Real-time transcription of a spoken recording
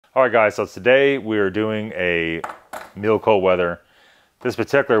All right, guys, so today we are doing a meal cold weather. This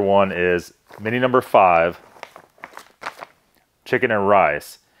particular one is mini number 5, chicken and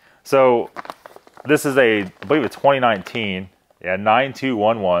rice. So this is I believe it's 2019. Yeah,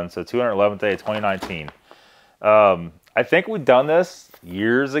 9211, so 211th day of 2019. I think we've done this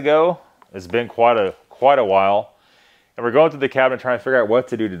years ago. It's been quite a while. And we're going through the cabinet trying to figure out what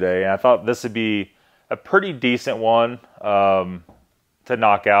to do today. And I thought this would be a pretty decent one to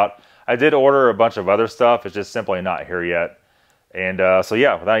knock out. I did order a bunch of other stuff. It's just simply not here yet. And so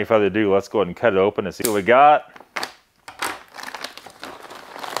yeah, without any further ado, let's go ahead and cut it open and see what we got.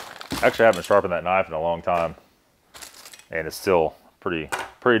 Actually, I haven't sharpened that knife in a long time. And it's still pretty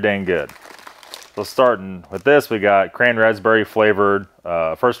dang good. So starting with this, we got cran raspberry flavored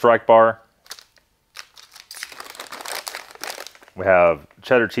First Strike bar. We have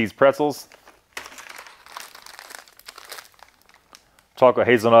cheddar cheese pretzels, chocolate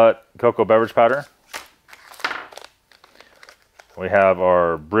hazelnut cocoa beverage powder. We have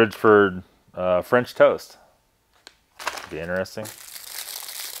our Bridgeford French toast. Be interesting.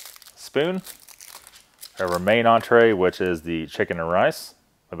 Spoon. We have our main entree, which is the chicken and rice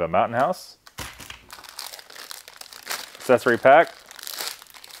of a Mountain House. Accessory pack.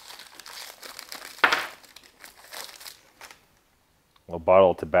 A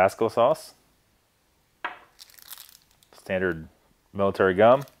bottle of Tabasco sauce. Standard military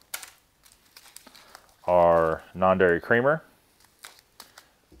gum. Our non-dairy creamer.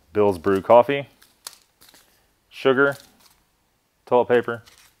 Bill's Brew coffee. Sugar. Toilet paper.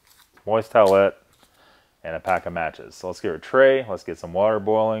 Moist towelette. And a pack of matches. So let's get our tray. Let's get some water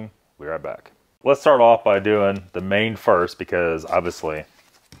boiling. We'll be right back. Let's start off by doing the main first because obviously it's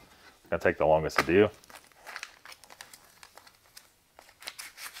going to take the longest to do.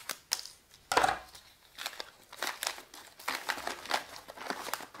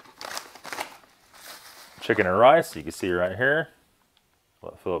 Chicken and rice, you can see right here.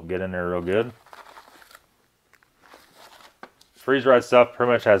 Let Philip get in there real good. Freeze-dried stuff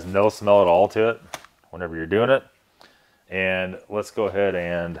pretty much has no smell at all to it whenever you're doing it. And let's go ahead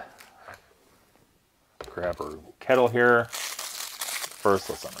and grab our kettle here. First,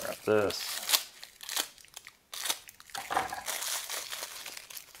 let's unwrap this.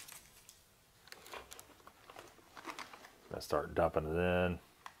 Gonna start dumping it in.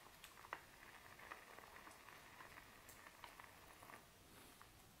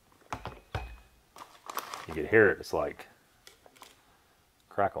 You can hear it, it's like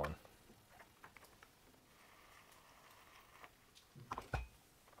crackling.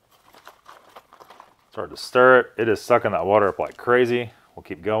 Start to stir it. It is sucking that water up like crazy. We'll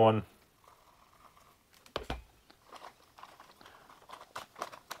keep going. And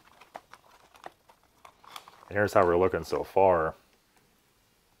here's how we're looking so far.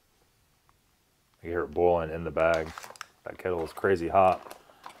 You hear it boiling in the bag. That kettle is crazy hot.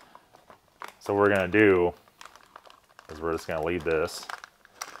 So what we're gonna do is we're just gonna leave this.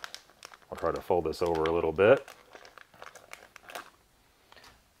 I'll try to fold this over a little bit.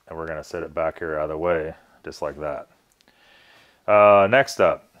 And we're gonna set it back here out of the way, just like that. Next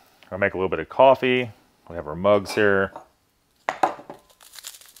up, I'll make a little bit of coffee. We have our mugs here.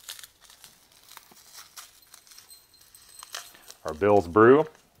 Our Bill's Brew. You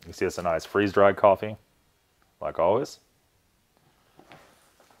can see it's a nice freeze-dried coffee, like always.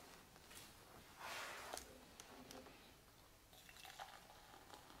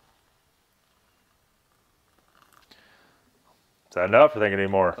 Is that enough? Or think any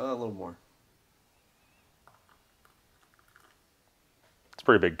more? A little more. It's a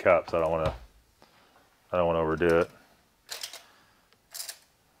pretty big cup, so I don't want to overdo it.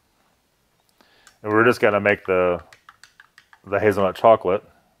 And we're just gonna make the hazelnut chocolate.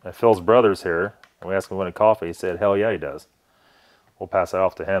 And Phil's brother's here, and we asked him to win a coffee. He said, "Hell yeah, he does." We'll pass that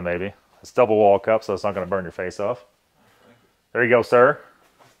off to him, maybe. It's double wall cup, so it's not gonna burn your face off. There you go, sir.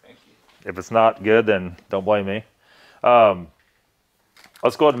 Thank you. If it's not good, then don't blame me.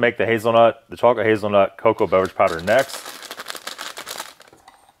 Let's go ahead and make the chocolate hazelnut cocoa beverage powder next.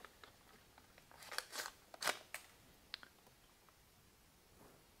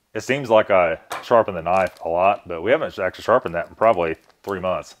 It seems like I sharpen the knife a lot, but we haven't actually sharpened that in probably 3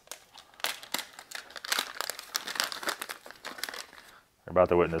 months. We're about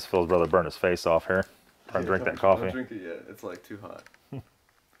to witness Phil's brother burn his face off here. Trying to drink that coffee. Don't drink it yet. It's like too hot.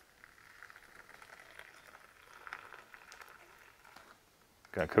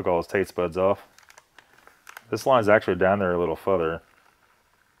 Gonna cook all his taste buds off. This line's actually down there a little further.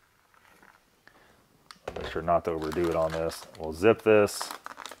 Make sure not to overdo it on this. We'll zip this.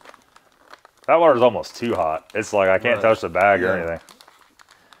 That water's almost too hot. It's like I can't touch the bag or anything.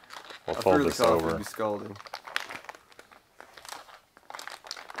 We'll I fold figured the this coffee over. would be scalding.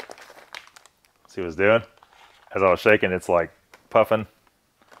 See what it's doing? As I was shaking, it's like puffing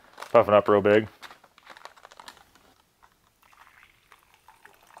up real big.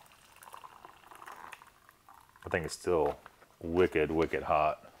 I think it's still wicked, wicked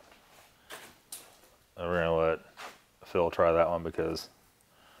hot. And we're gonna let Phil try that one because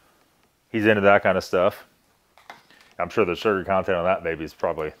he's into that kind of stuff. I'm sure the sugar content on that baby is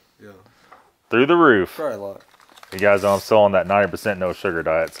probably through the roof. Probably a lot. You guys know I'm still on that 90% no sugar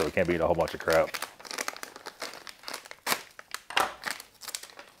diet, so we can't be eating a whole bunch of crap.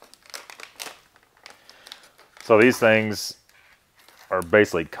 So these things are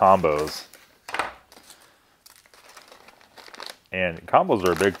basically combos. And combos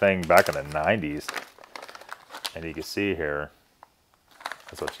are a big thing back in the 90s. And you can see here,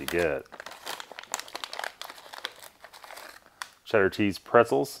 that's what you get. Cheddar cheese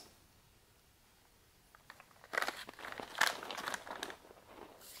pretzels.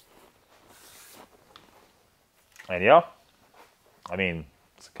 And yeah, I mean,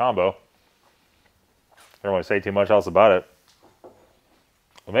 it's a combo. Don't really say too much else about it.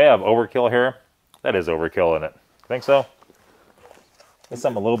 We may have overkill here. That is overkill in it. Think so? It's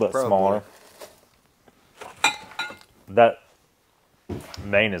something a little bit smaller. That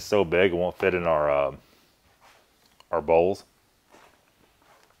main is so big it won't fit in our bowls.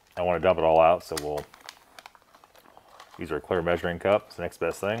 I want to dump it all out, so we'll use our clear measuring cup. It's the next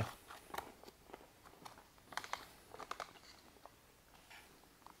best thing.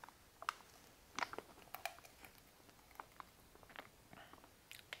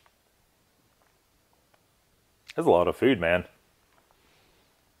 That's a lot of food, man.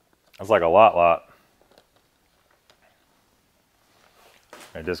 That's like a lot.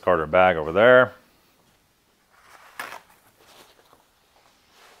 And discard our bag over there.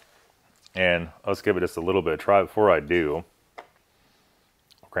 And let's give it just a little bit of try. Before I do,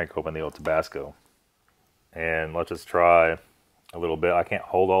 I'll crank open the old Tabasco. And let's just try a little bit. I can't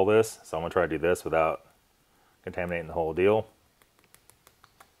hold all this, so I'm going to try to do this without contaminating the whole deal.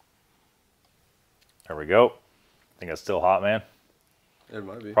 There we go. I think it's still hot, man. It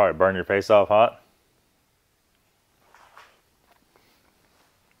might be. Probably burn your face off hot.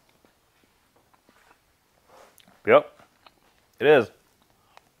 Yep, it is.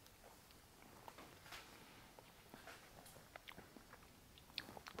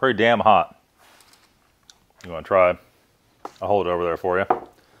 Pretty damn hot. You want to try? I'll hold it over there for you.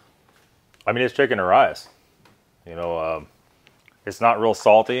 I mean, it's chicken and rice. You know, it's not real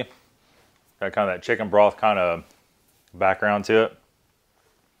salty. Got kind of that chicken broth kind of background to it.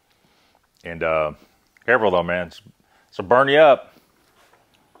 And careful though, man. It'll burn you up.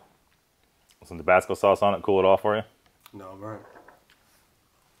 Some Tabasco sauce on it, cool it off for you. No, I'm right.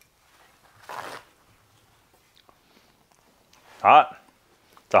 Hot?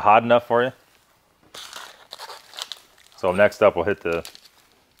 Is it hot enough for you? So next up, we'll hit the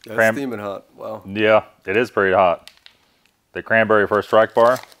It's steaming hot. Wow. Yeah, it is pretty hot. The cranberry first strike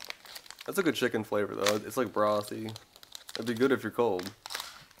bar. That's a good chicken flavor though. It's like brothy. It'd be good if you're cold.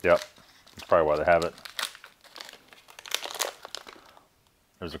 Yep, that's probably why they have it.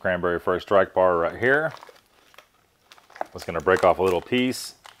 There's a cranberry first strike bar right here. Just gonna break off a little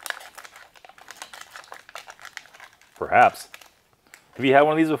piece. Perhaps. Have you had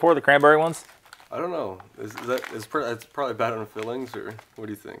one of these before, the cranberry ones? I don't know. It's probably bad on fillings, or what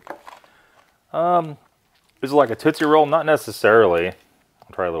do you think? Is it like a Tootsie Roll? Not necessarily.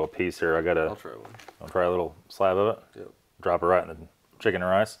 I'll try a little piece here. I'll try one. I'll try a little slab of it. Yep. Drop it right in the chicken and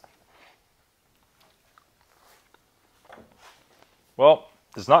rice. Well,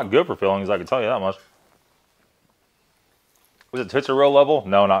 it's not good for fillings, I can tell you that much. Was it Tootsie Roll level?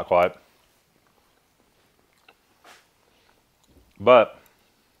 No, not quite. But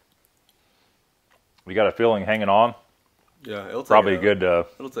we got a filling hanging on. Yeah, it'll take Probably it out. good to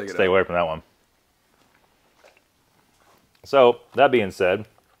It'll take it stay out. away from that one. So, that being said,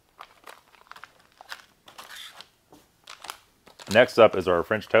 next up is our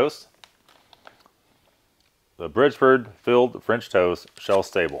French toast. The Bridgeford filled French toast, shelf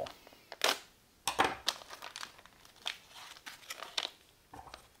stable.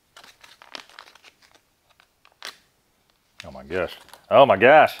 Oh my gosh. Oh my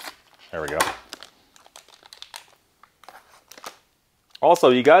gosh. There we go. Also,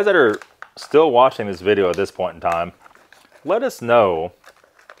 you guys that are still watching this video at this point in time, let us know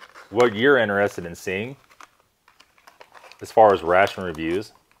what you're interested in seeing as far as ration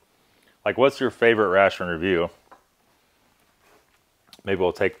reviews. Like, what's your favorite ration review? Maybe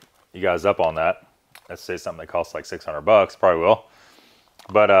we'll take you guys up on that. Let's say something that costs like $600, probably will.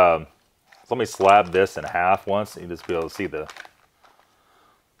 But so let me slab this in half once. You just be able to see the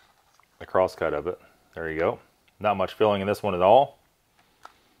cross cut of it. There you go. Not much filling in this one at all.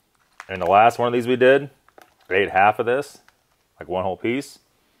 And the last one of these we did, I ate half of this, like one whole piece.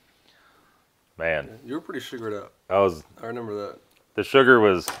 Man, Yeah, you were pretty sugared up. I remember that. The sugar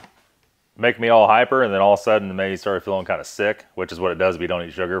was making me all hyper, and then all of a sudden it made me start feeling kind of sick, which is what it does if you don't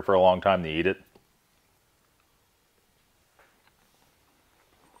eat sugar for a long time, you eat it.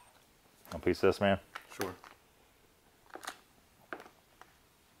 A piece of this, man. Sure.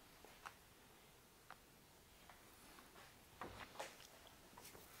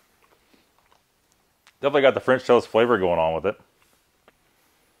 Definitely got the French toast flavor going on with it.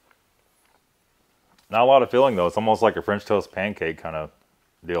 Not a lot of filling though. It's almost like a French toast pancake kind of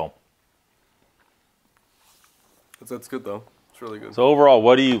deal. That's good though. It's really good. So overall,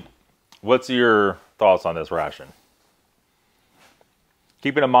 what's your thoughts on this ration?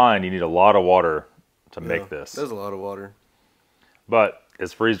 Keeping in mind, you need a lot of water to make this. There's a lot of water. But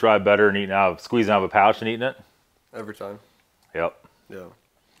is freeze dried better than squeezing out of a pouch and eating it? Every time. Yep. Yeah.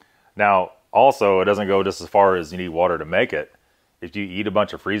 Now, also, it doesn't go just as far as you need water to make it. If you eat a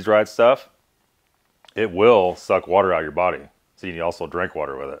bunch of freeze dried stuff, it will suck water out of your body. So you need to also drink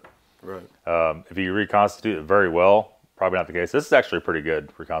water with it. Right. If you reconstitute it very well, probably not the case. This is actually pretty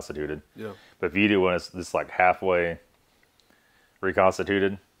good reconstituted. Yeah. But if you eat it when it's just like halfway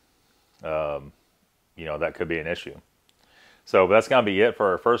reconstituted, you know, that could be an issue. So that's going to be it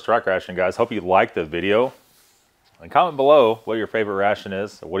for our first truck ration, guys. Hope you liked the video. And comment below what your favorite ration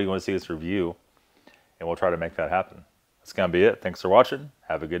is, or what do you want to see us review, and we'll try to make that happen. That's going to be it. Thanks for watching.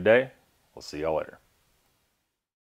 Have a good day. We'll see y'all later.